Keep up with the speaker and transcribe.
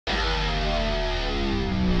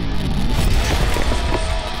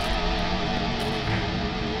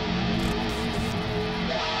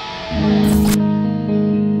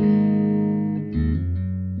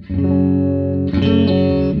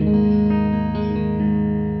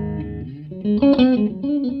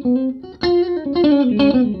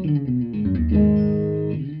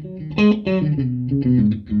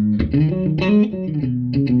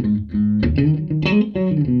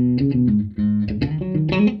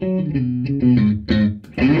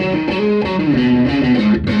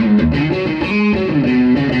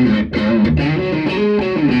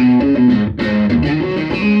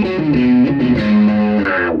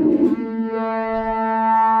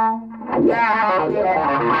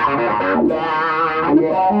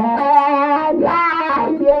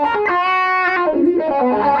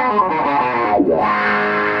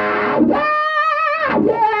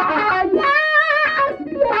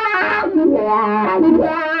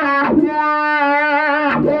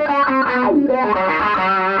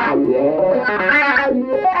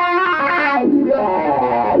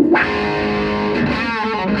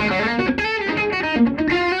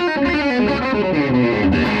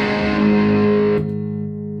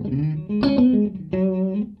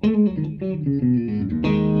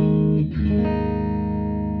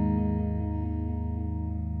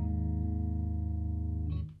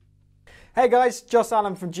Hey guys, Joss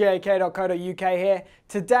Allen from GAK.co.uk here.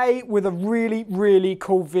 Today with a really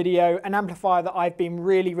cool video, an amplifier that I've been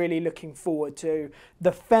really looking forward to,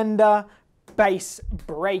 the Fender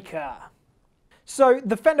Bassbreaker. So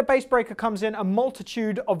the Fender Bassbreaker comes in a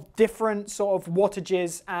multitude of different sort of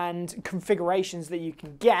wattages and configurations that you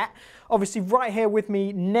can get. Obviously right here with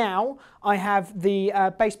me now, I have the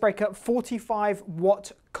Bassbreaker 45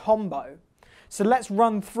 watt combo. So let's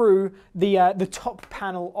run through the top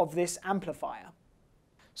panel of this amplifier.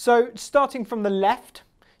 So starting from the left,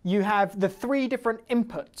 you have the three different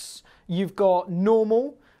inputs. You've got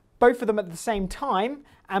normal, both of them at the same time,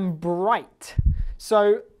 and bright.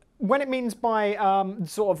 So when it means by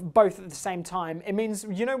sort of both at the same time, it means,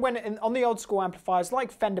 you know, when on the old school amplifiers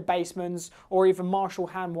like Fender Bassmans or even Marshall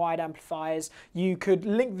hand-wired amplifiers, you could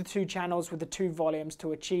link the two channels with the two volumes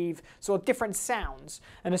to achieve sort of different sounds.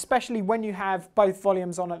 And especially when you have both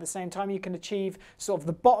volumes on at the same time, you can achieve sort of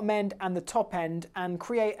the bottom end and the top end and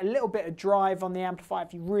create a little bit of drive on the amplifier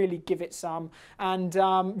if you really give it some. And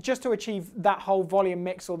just to achieve that whole volume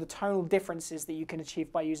mix or the tonal differences that you can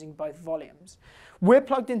achieve by using both volumes. We're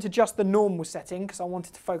plugged into just the normal setting because I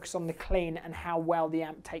wanted to focus on the clean and how well the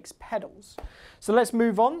amp takes pedals. So let's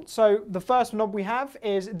move on. So the first knob we have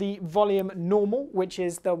is the volume normal, which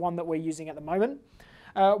is the one that we're using at the moment.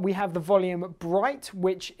 We have the volume bright,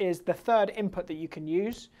 which is the third input that you can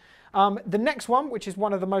use. The next one, which is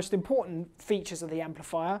one of the most important features of the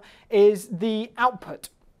amplifier, is the output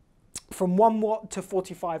from 1 watt to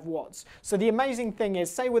 45 watts. So the amazing thing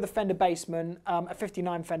is, say with a Fender Bassman, a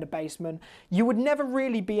 59 Fender Bassman, you would never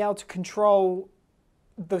really be able to control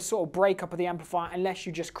the sort of breakup of the amplifier unless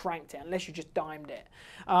you just cranked it, unless you just dimed it.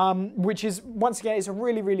 Which is, once again, is a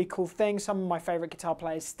really cool thing. Some of my favorite guitar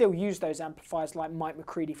players still use those amplifiers, like Mike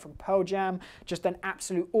McCready from Pearl Jam. Just an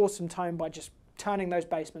absolute awesome tone by just turning those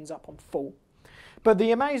Bassmans up on full. But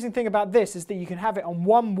the amazing thing about this is that you can have it on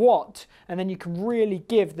 1 watt and then you can really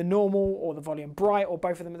give the normal or the volume bright or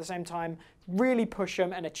both of them at the same time, really push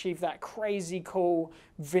them and achieve that crazy cool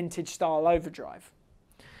vintage style overdrive.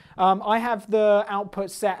 I have the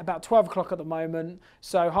output set about 12 o'clock at the moment,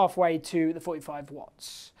 so halfway to the 45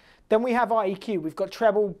 watts. Then we have our EQ. We've got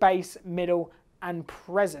treble, bass, middle and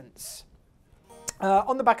presence.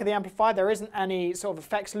 On the back of the amplifier there isn't any sort of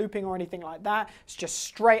effects looping or anything like that. It's just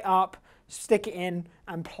straight up, stick it in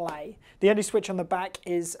and play. The only switch on the back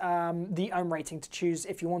is the ohm rating to choose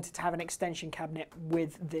if you wanted to have an extension cabinet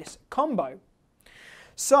with this combo.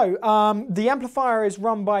 So the amplifier is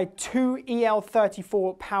run by 2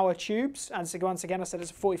 EL34 power tubes, and so once again I said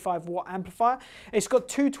it's a 45 watt amplifier. It's got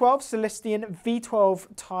 212 Celestion V12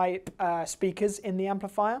 type speakers in the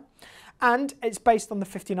amplifier, and it's based on the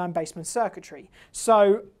 59 Bassman circuitry.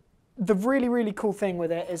 So the really cool thing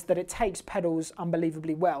with it is that it takes pedals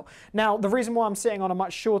unbelievably well. Now, the reason why I'm sitting on a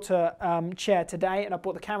much shorter chair today, and I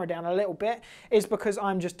brought the camera down a little bit, is because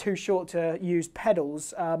I'm just too short to use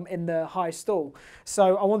pedals in the high stall.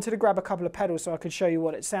 So I wanted to grab a couple of pedals so I could show you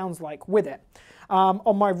what it sounds like with it.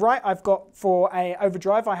 On my right, I've got, for a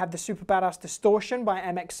overdrive, I have the Super Badass Distortion by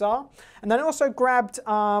MXR. And then I also grabbed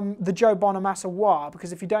the Joe Bonamassa wah,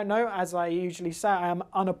 because if you don't know, as I usually say, I am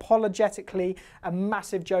unapologetically a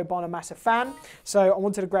massive Joe Bonamassa fan. So I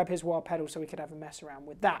wanted to grab his wah pedal so we could have a mess around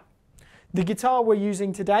with that. The guitar we're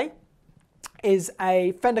using today is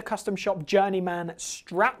a Fender Custom Shop Journeyman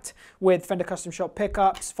Strat with Fender Custom Shop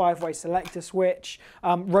pickups, 5-way selector switch,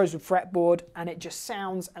 rosewood fretboard, and it just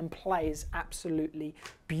sounds and plays absolutely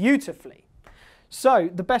beautifully.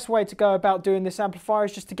 So the best way to go about doing this amplifier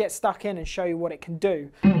is just to get stuck in and show you what it can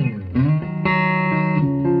do.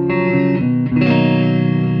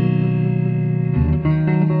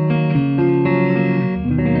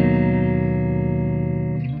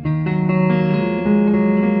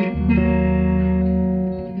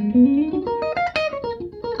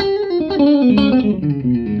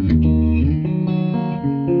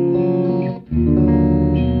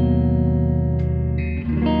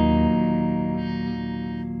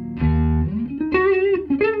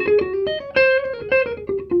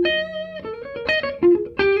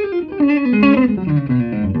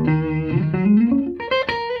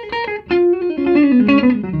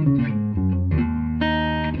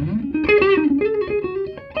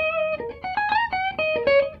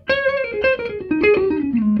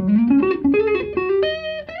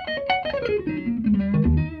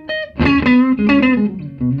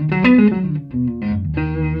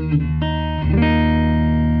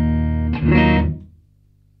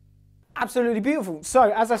 Absolutely beautiful.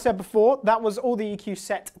 So as I said before, that was all the EQ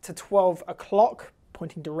set to 12 o'clock,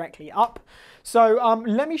 pointing directly up. So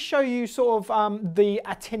let me show you sort of the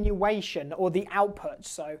attenuation or the output.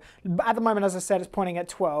 So at the moment, as I said, it's pointing at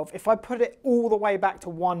 12. If I put it all the way back to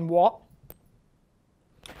 1 watt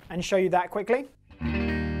and show you that quickly.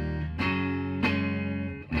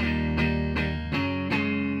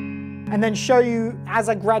 And then show you as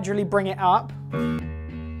I gradually bring it up.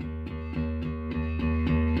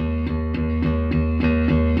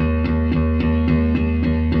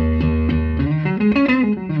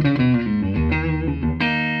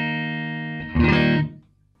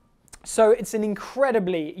 So it's an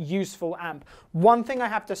incredibly useful amp. One thing I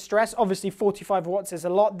have to stress, obviously 45 watts is a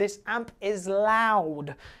lot. This amp is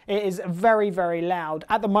loud. It is very, very loud.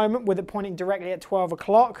 At the moment, with it pointing directly at 12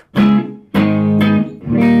 o'clock,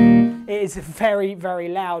 it is very, very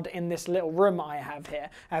loud in this little room I have here.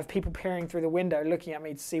 I have people peering through the window looking at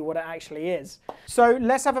me to see what it actually is. So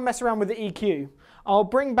let's have a mess around with the EQ. I'll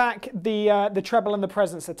bring back the treble and the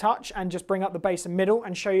presence a touch and just bring up the bass and middle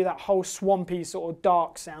and show you that whole swampy sort of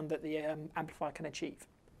dark sound that the amplifier can achieve.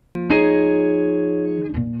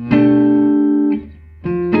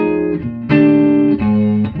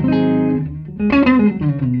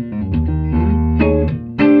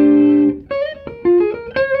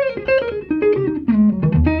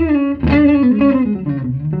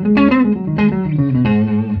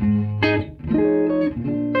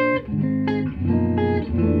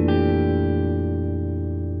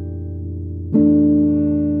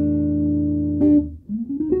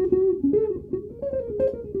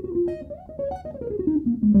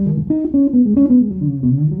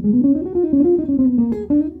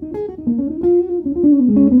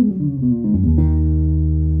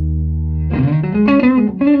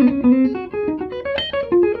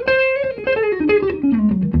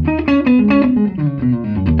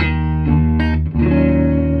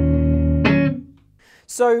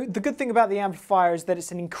 So the good thing about the amplifier is that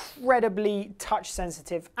it's an incredibly touch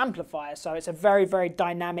sensitive amplifier. So it's a very, very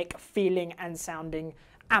dynamic feeling and sounding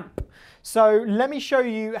amp. So let me show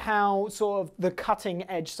you how sort of the cutting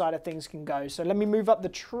edge side of things can go. So let me move up the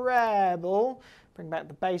treble, bring back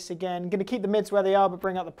the bass again. I'm going to keep the mids where they are, but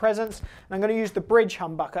bring up the presence. And I'm going to use the bridge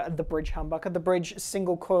single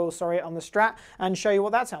coil, on the Strat, and show you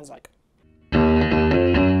what that sounds like.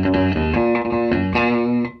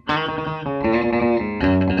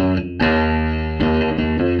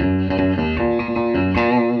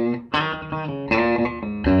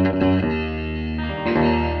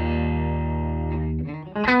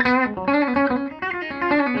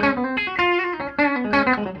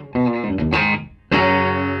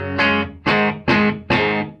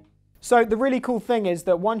 So the really cool thing is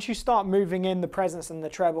that once you start moving in the presence and the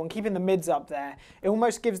treble and keeping the mids up there, it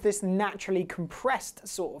almost gives this naturally compressed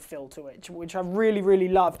sort of feel to it, which I really, really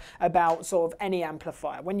love about sort of any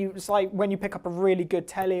amplifier. It's like when you pick up a really good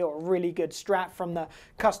Tele or a really good Strat from the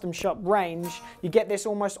custom shop range, you get this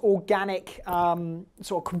almost organic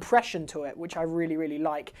sort of compression to it, which I really, really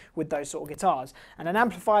like with those sort of guitars. And an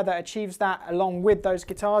amplifier that achieves that along with those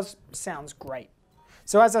guitars sounds great.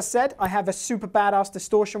 So as I said, I have a super badass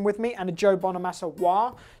distortion with me and a Joe Bonamassa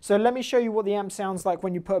wah. So let me show you what the amp sounds like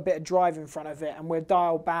when you put a bit of drive in front of it, and we'll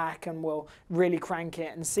dial back and we'll really crank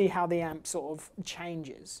it and see how the amp sort of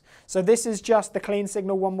changes. So this is just the clean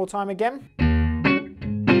signal one more time again.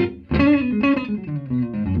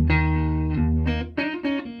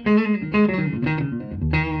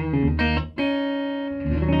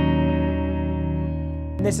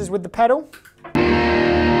 And this is with the pedal.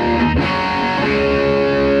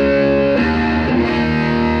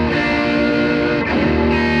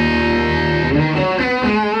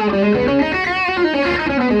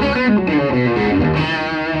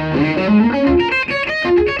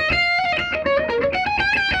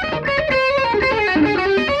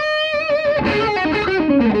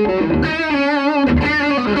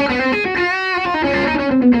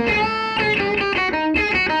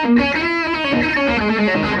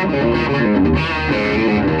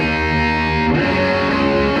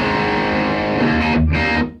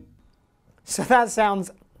 So that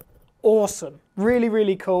sounds awesome. Really,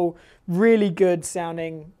 really cool, really good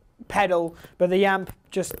sounding pedal, but the amp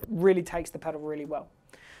just really takes the pedal really well.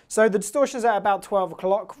 So the distortion's at about 12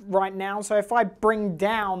 o'clock right now. So if I bring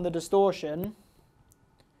down the distortion,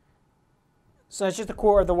 so it's just a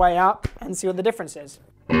quarter of the way up, and see what the difference is.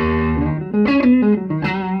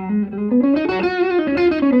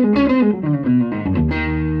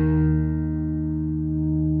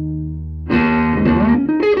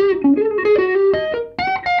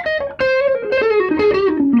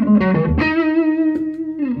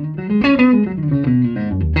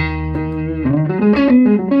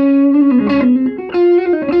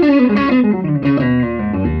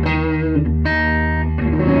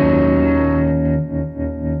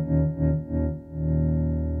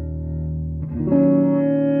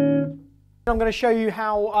 I'm going to show you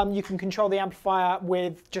how you can control the amplifier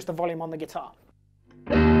with just the volume on the guitar.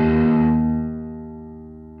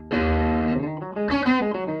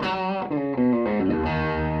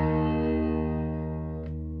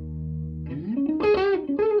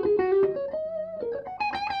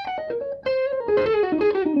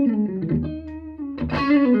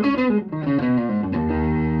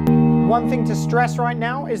 One thing to stress right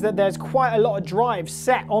now is that there's quite a lot of drive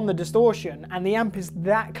set on the distortion, and the amp is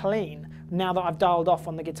that clean now that I've dialed off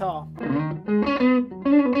on the guitar.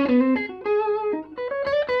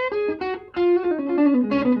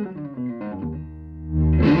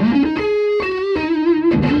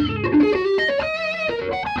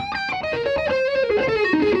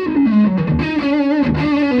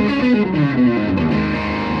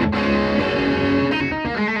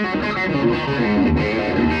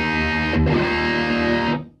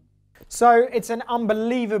 So it's an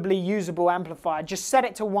unbelievably usable amplifier. Just set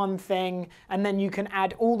it to one thing, and then you can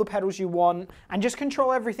add all the pedals you want and just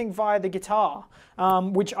control everything via the guitar,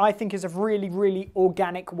 which I think is a really, really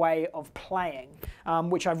organic way of playing,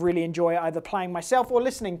 which I really enjoy either playing myself or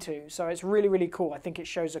listening to. So it's really, really cool. I think it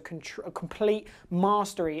shows a complete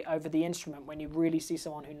mastery over the instrument when you really see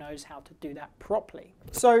someone who knows how to do that properly.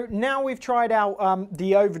 So now we've tried out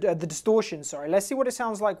the distortion, sorry. Let's see what it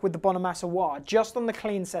sounds like with the Bonamassa wah, just on the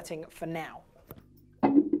clean setting for now.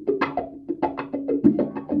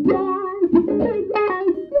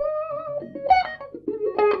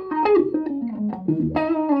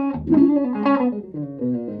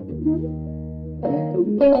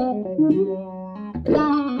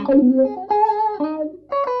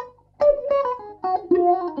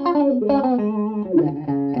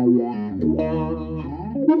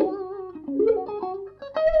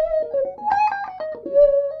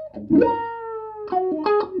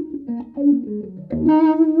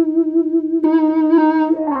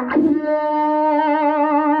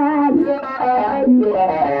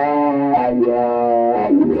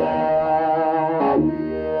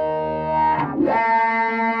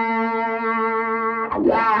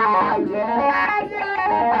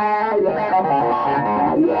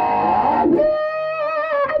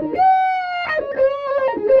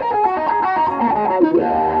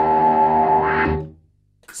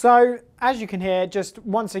 So, as you can hear, just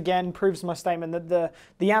once again proves my statement that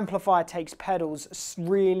the amplifier takes pedals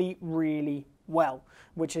really, really well,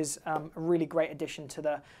 which is a really great addition to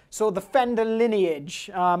the sort of the Fender lineage.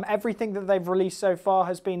 Everything that they've released so far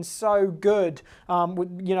has been so good.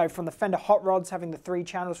 You know, from the Fender hot rods having the 3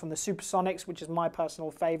 channels, from the Supersonics, which is my personal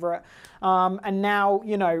favorite, and now,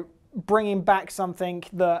 you know, bringing back something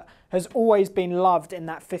that has always been loved in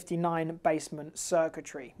that 59 basement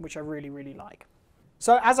circuitry, which I really, really like.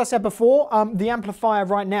 So as I said before, the amplifier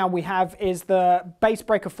right now we have is the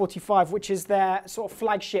Bassbreaker 45, which is their sort of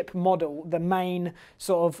flagship model, the main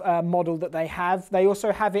sort of model that they have. They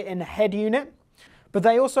also have it in a head unit, but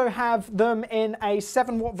they also have them in a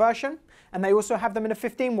 7-watt version, and they also have them in a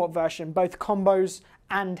 15-watt version, both combos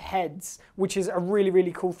and heads, which is a really,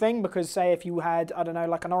 really cool thing, because say if you had, I don't know,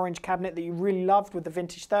 like an orange cabinet that you really loved with the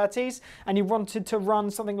vintage 30s, and you wanted to run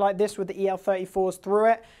something like this with the EL34s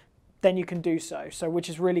through it, then you can do so. So which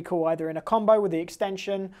is really cool, either in a combo with the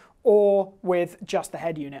extension or with just the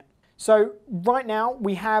head unit. So right now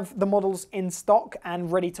we have the models in stock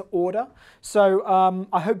and ready to order. So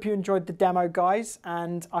I hope you enjoyed the demo, guys,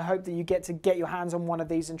 and I hope that you get your hands on one of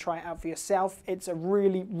these and try it out for yourself. It's a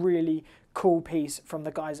really, really cool piece from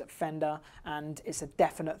the guys at Fender, and it's a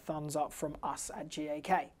definite thumbs up from us at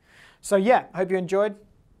GAK. So yeah, I hope you enjoyed.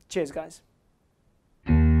 Cheers, guys.